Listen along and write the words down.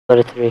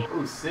Go to 3.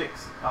 Ooh,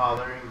 6. Oh,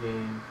 they're in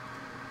game.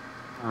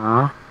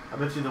 Aw. I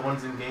bet you the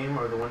ones in game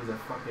are the ones that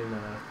fucking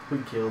we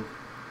killed.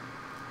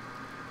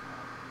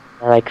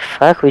 They're like,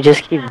 fuck, we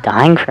just keep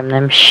dying from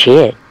them.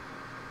 Shit.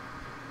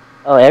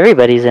 Oh,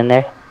 everybody's in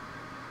there.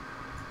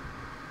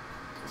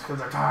 It's because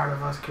they're tired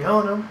of us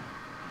killing them.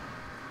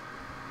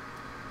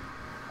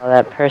 Well,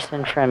 that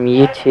person from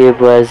YouTube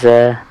was,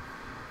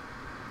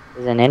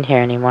 isn't in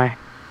here anymore.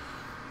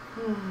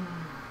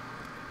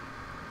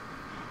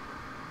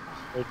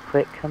 They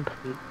quit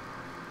complete.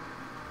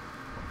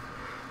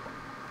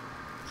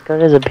 Let's go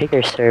to the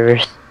bigger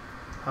servers.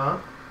 Huh?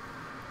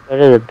 Go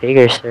to the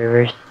bigger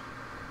servers.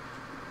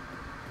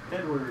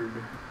 Edward.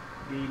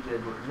 Gage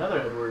Edward. Another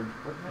Edward.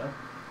 What the hell?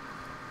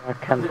 More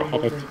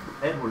competitive.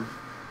 Edward.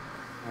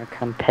 More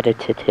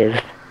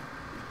competitive.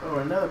 Oh,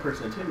 another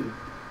person too.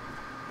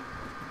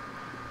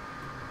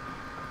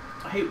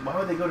 Hey, why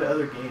would they go to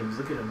other games?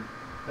 Look at them.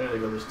 There they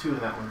go. There's 2 in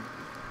that one.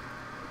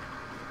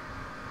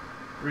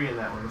 3 in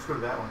that one. Let's go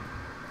to that one.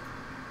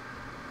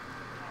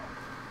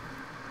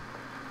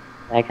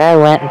 That guy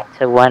went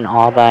to one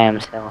all by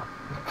himself.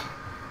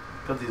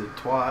 Because he's a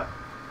twat.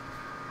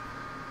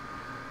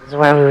 This is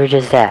where we were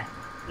just at.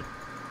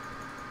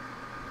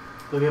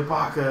 Look at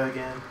Baka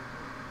again.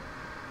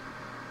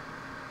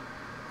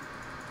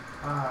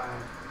 Hi.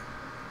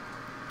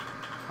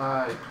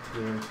 Hi,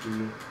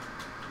 TNT.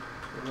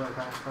 Good luck,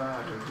 high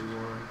five,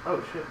 everyone.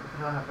 Oh shit, what the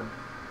hell happened?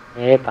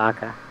 Hey,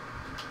 Baka.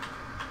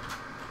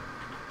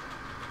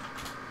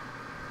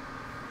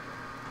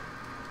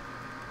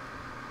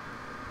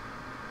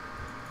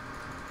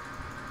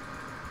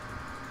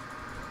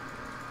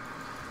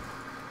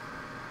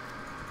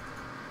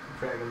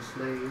 Dragon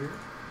Slayer.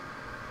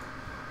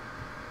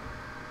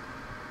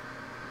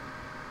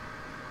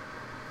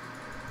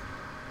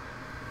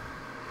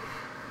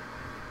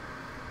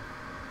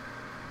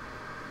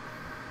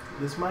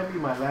 This might be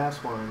my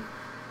last one.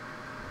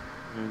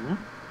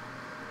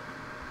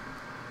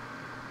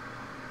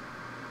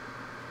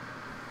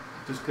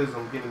 Just because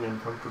I'm getting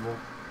uncomfortable.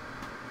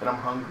 And I'm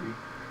hungry.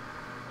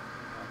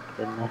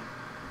 Goodness.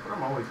 But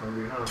I'm always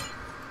hungry, huh?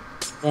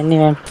 Didn't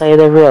even play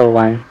the real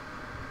one.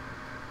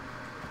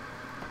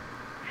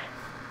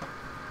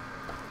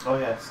 Oh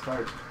yeah,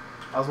 start.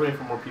 I was waiting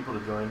for more people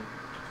to join.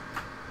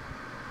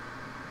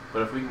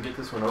 But if we can get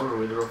this one over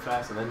with real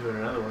fast and then join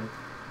another one.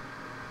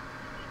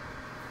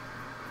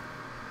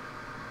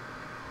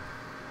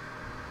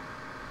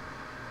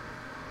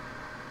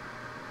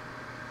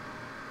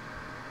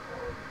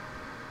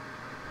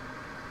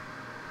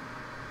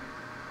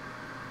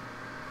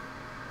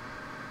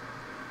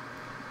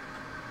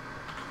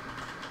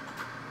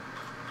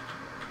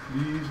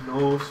 Please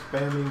no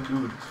spamming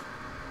dudes.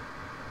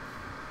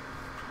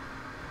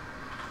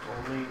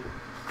 Only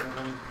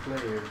 7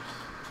 players.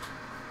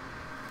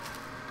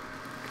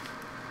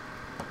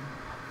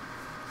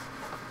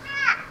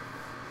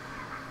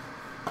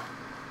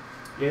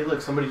 Yeah,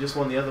 look, somebody just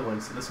won the other one,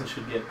 so this one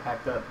should get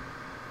packed up.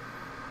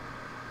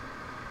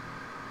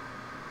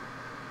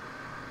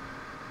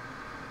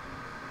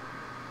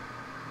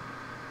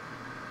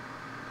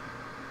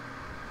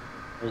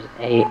 There's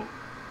 8.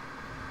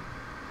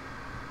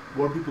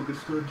 More people could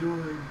still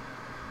join.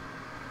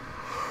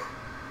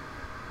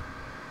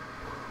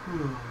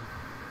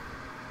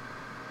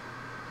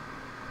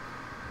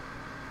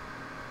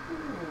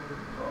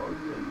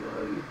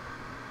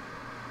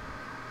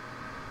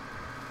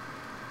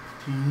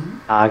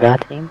 Team? Gaga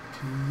team?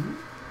 Team?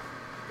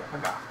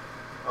 Gaga.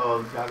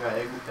 Oh,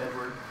 Gaga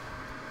Edward.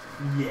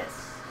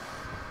 Yes.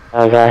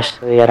 Oh gosh,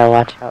 so we gotta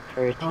watch out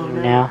for a team Oh,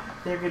 no. now.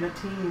 They're gonna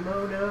team.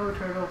 Oh no,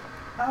 Turtle.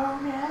 Oh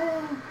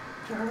man,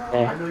 Turtle.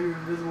 Okay. I know you're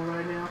invisible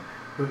right now,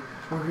 but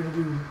we're gonna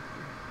do.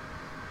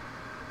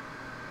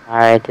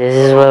 Alright, this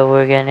is what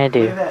we're gonna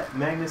do. Look at that.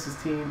 Magnus is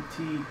teaming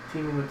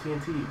with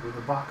TNT with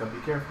a Baka.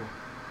 Be careful.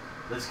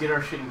 Let's get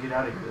our shit and get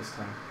out of here this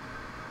time.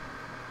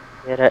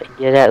 Get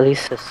at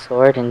least a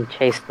sword and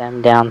chase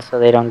them down so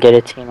they don't get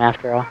a team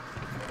after all.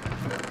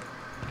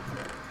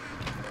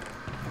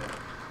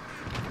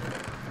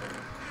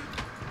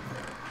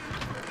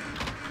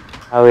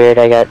 How weird,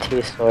 I got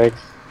 2 swords.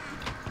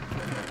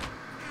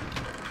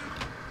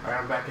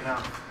 Alright, I'm backing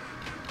out.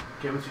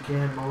 Get what you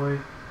can, boy.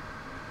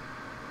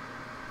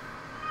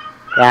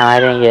 Damn, I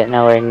didn't get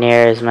nowhere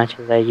near as much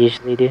as I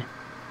usually do.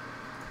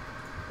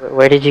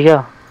 Where did you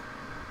go?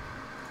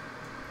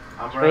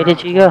 Where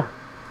did you go?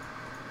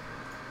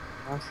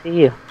 I don't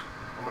see you.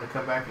 I'm gonna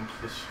come back and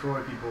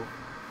destroy people.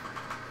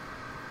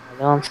 I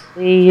don't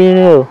see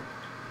you.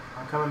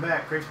 I'm coming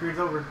back. Grace period's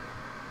over.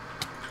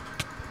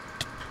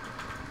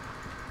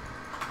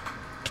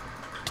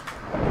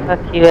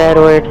 Fuck you,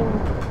 Edward.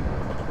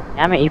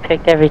 Damn it, you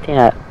picked everything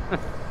up.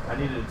 I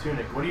needed a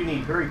tunic. What do you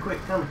need? Hurry, quick,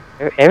 tell me.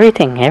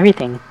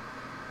 Everything.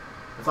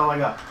 That's all I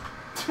got.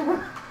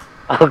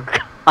 Oh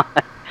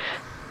god.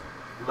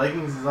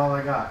 Leggings is all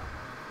I got.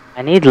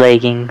 I need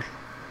leggings.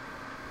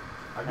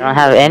 I don't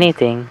have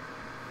anything.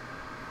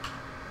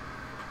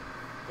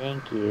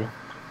 Thank you.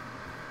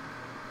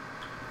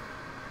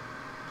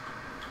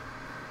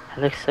 I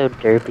look so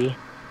derpy.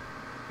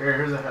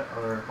 Here's a...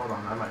 Or, hold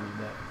on, I might need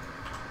that.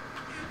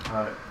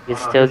 Alright. You Oh,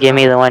 no, still he's give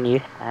me not. the one you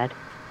had.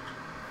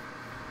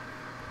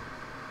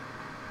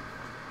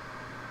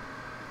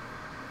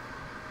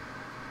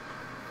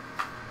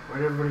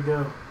 Where'd everybody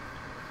go?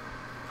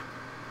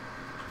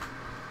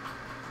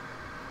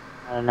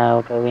 I don't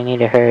know, but we need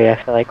to hurry. I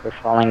feel like we're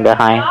falling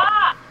behind.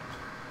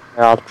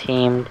 We're all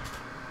teamed.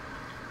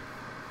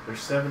 There's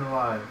 7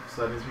 alive,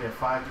 so that means we have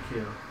 5 to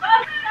kill.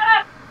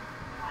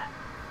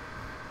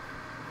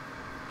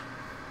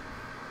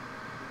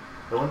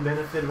 The one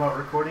benefit about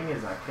recording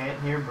is I can't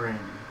hear Brandy.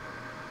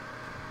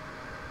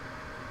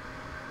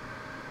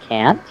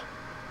 Can't?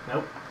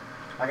 Nope.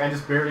 Like, I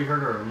just barely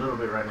heard her a little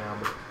bit right now,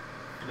 but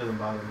it doesn't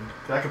bother me.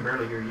 Because I can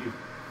barely hear you.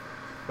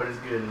 But it's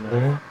good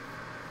enough.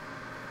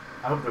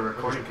 I hope the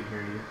recording can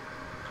hear you.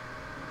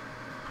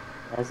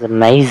 That's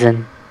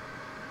amazing.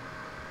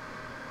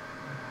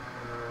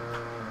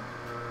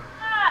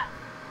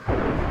 Where'd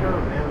you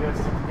go, man? We gotta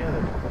stick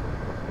together.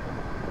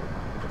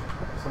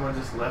 Someone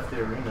just left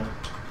the arena.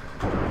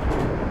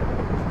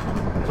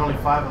 There's only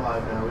 5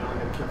 alive now. We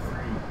only gotta kill 3.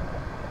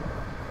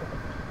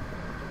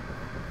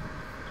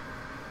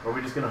 Or are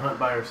we just gonna hunt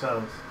by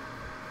ourselves?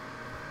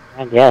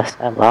 I guess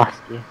I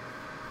lost you.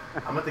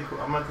 I'm at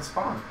the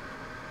spawn.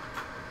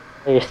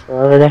 Oh, you're still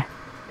over there?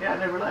 Yeah, I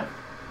never left.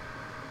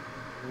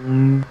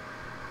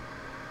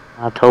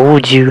 I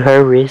told you,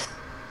 Harris.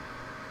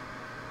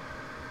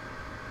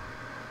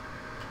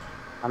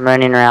 I'm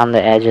running around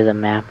the edge of the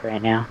map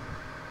right now.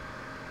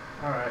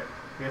 Alright.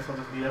 I guess I'll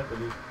just meet up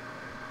with you.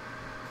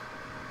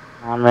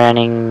 I'm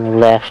running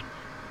left,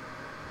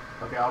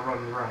 Okay, I'll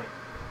run right.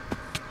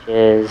 which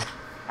is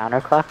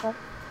counterclockwise.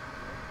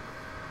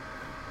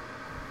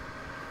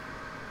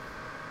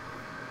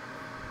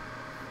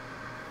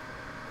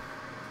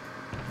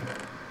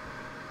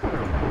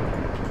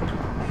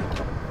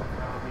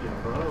 That'll be a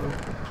bow.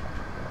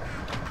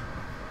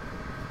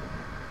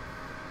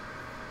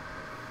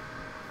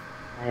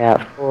 I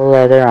got full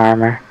leather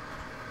armor.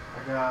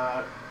 I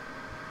got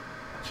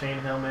a chain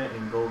helmet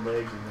and gold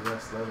legs and the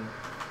rest leather.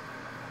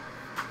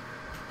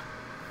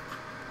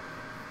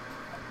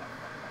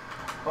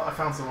 Oh, I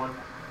found someone.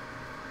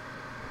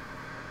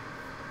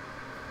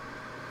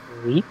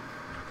 Sweet.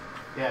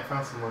 Yeah, I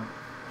found someone.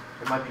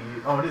 It might be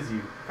you. Oh, it is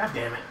you. God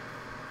damn it.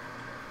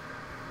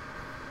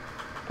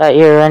 Thought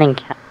you were running.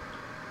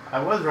 I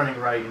was running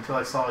right until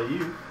I saw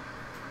you.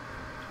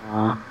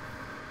 Aw.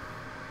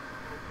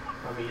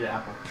 Let me eat an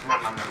apple.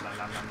 Nom, nom, nom, nom,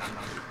 nom, nom,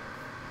 nom.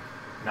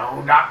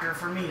 No doctor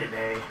for me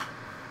today.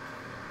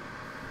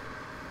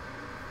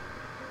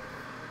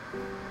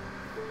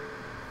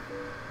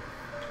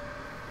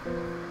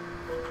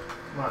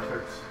 Come on,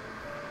 Turks.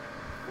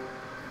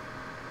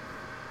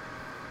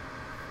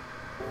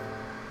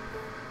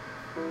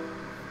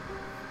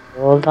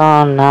 Hold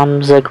on,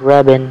 I'm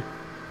grubbing.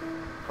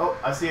 Oh,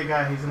 I see a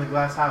guy. He's in the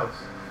glass house.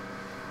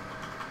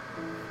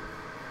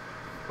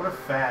 What a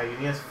fag. And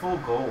he has full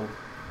gold.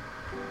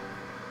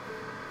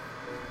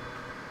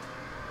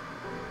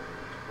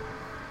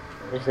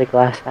 There's the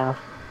glass house.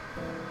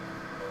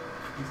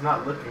 He's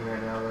not looking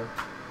right now, though.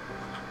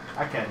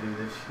 I can't do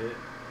this shit.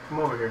 Come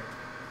over here.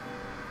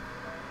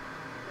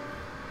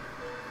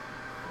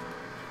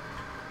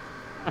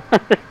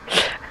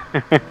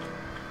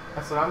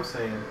 That's what I'm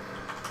saying.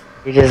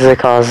 You just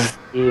call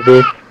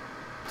stupid.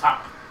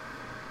 Ah.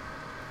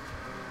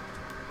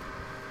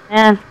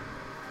 Man,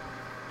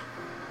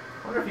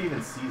 I wonder if he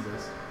even sees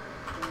us.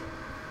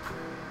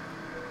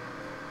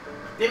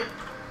 Damn it.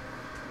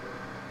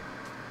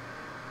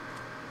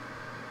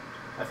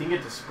 I think you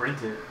get to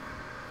sprint it.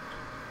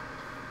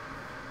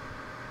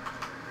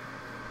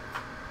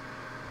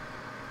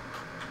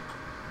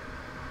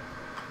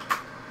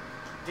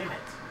 Damn it.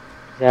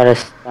 got a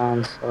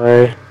stone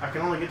sword. I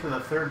can only get to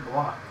the 3rd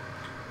block.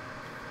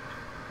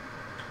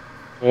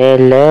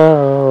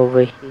 Hello,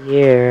 over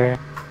here.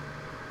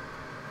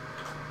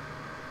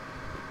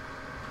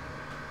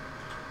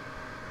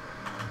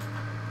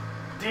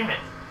 Damn it.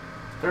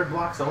 3rd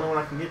block's the only one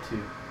I can get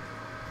to.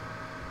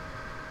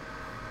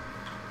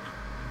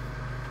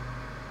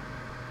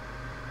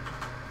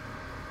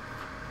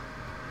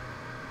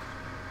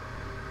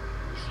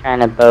 He's trying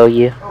to bow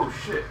you. Oh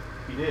shit.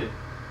 He did.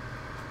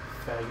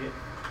 Faggot.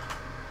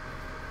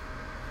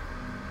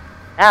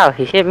 Ow,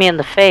 he hit me in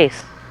the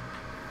face.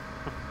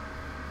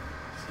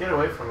 Just get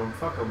away from him.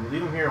 Fuck him.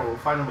 Leave him here and we'll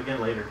find him again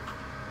later.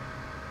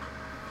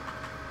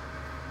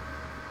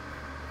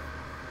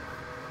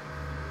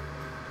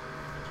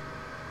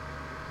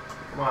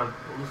 Come on.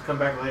 We'll just come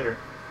back later.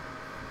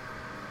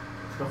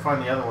 Let's go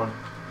find the other one.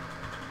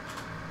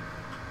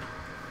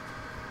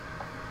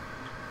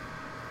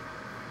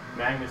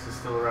 Magnus is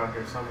still around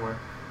here somewhere.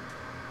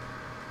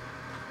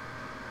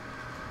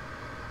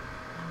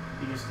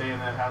 He can stay in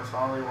that house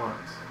all he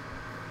wants.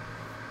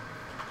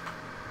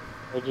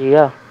 Where'd you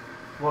go?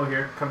 Well,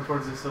 here, come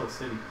towards this little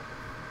city.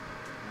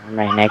 I'm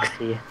right next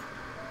to you.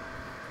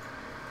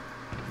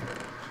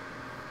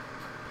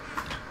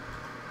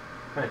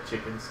 Kind of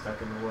chicken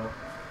stuck in the well.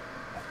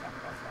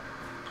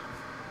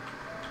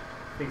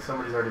 I think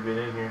somebody's already been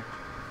in here.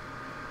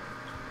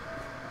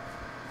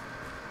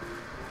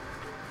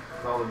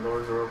 All the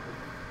doors are open.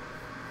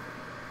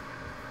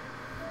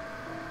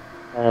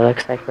 But it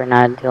looks like we're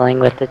not dealing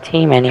with the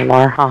team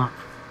anymore, huh?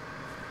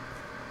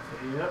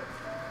 Yep.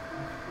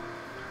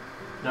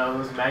 No, it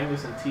was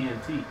Magnus and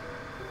TNT.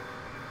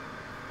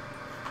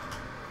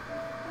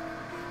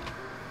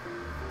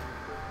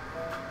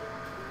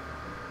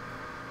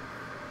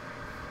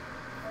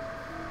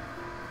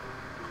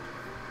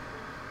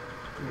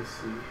 Let me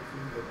see if we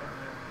can go down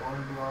there.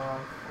 One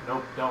block.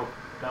 Nope, don't.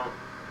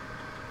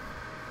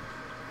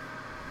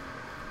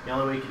 The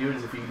only way you can do it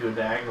is if you can do a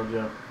diagonal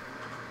jump.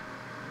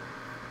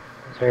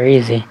 Those are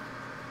easy.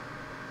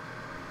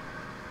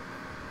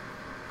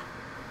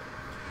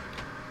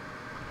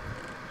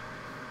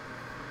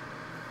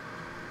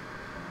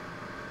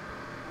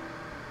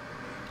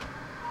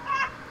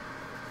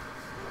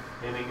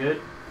 Anything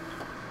good?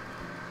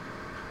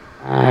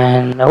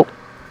 Nope.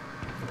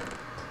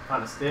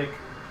 Not a stick.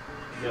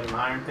 You got an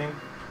iron thing?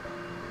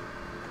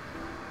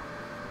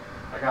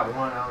 I got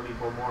one, I only need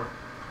one more.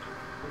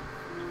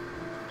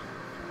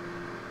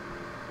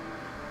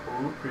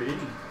 Oh, pretty.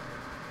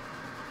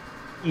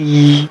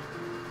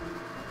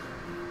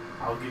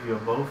 I'll give you a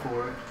bow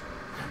for it.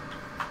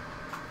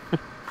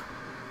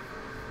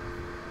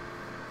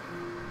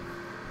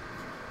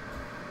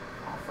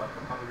 Oh fuck,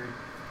 I'm hungry.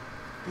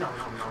 No.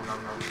 No.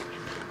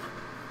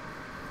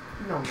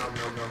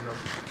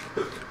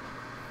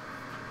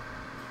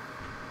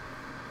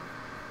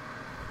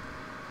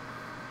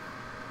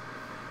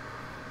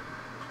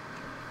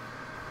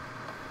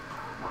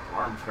 My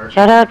arms hurt.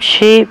 Shut up,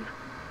 sheep.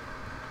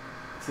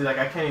 See, like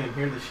I can't even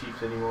hear the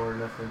sheeps anymore or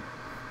nothing.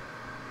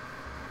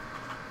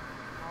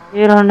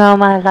 You don't know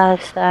my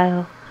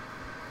lifestyle.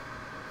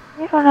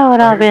 You don't know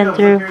what I've been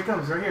through. Here he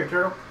comes, right here,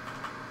 turtle.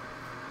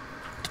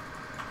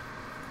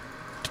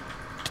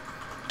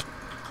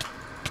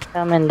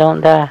 Come and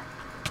don't die.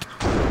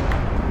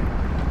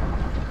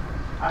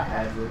 I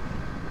had you.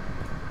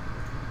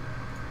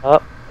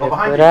 Oh, Oh, look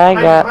behind what you, I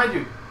got. behind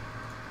you.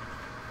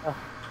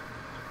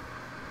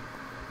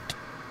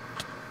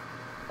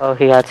 Oh,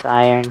 he got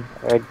iron.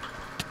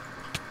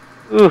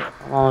 Ooh,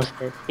 almost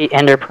did. He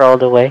ender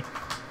pearled away.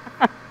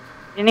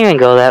 Didn't even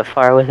go that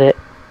far with it.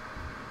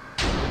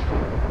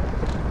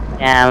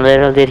 Damn,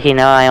 little did he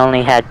know I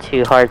only had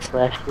 2 hearts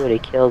left. He would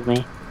have killed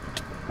me.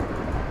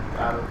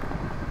 Got him.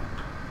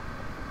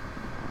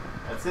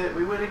 That's it,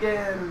 we win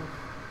again.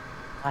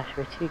 Gosh,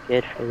 we're too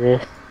good for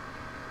this.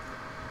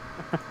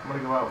 I'm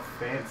gonna go out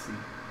fancy.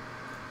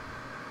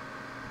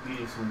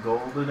 Eating some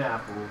golden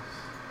apples.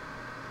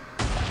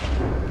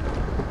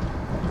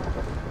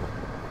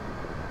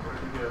 Where'd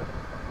he go?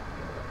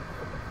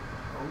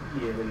 Oh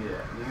yeah, look at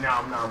that.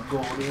 Nom,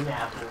 golden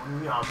apple.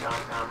 Nom,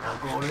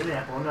 golden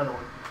apple. Another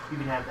one. You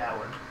can have that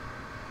one.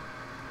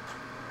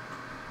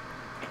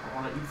 I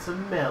wanna eat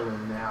some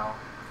melon now.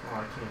 Oh,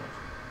 I can't.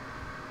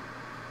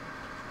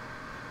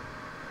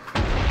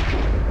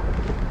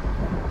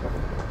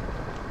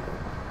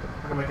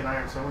 I'm gonna make an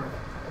iron sword.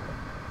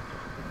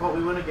 Well,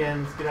 we win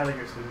again. Let's get out of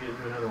here so we can get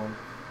into another one.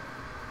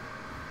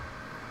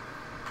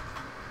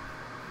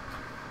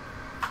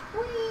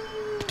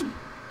 Whee!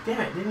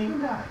 Damn it, didn't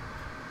even die.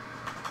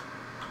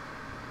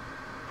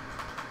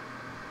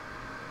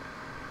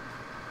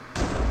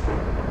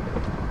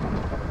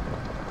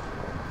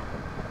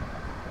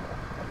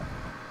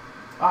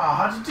 Ah,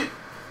 how'd you do?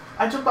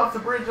 I jumped off the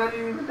bridge and I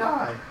didn't even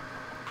die.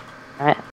 Alright,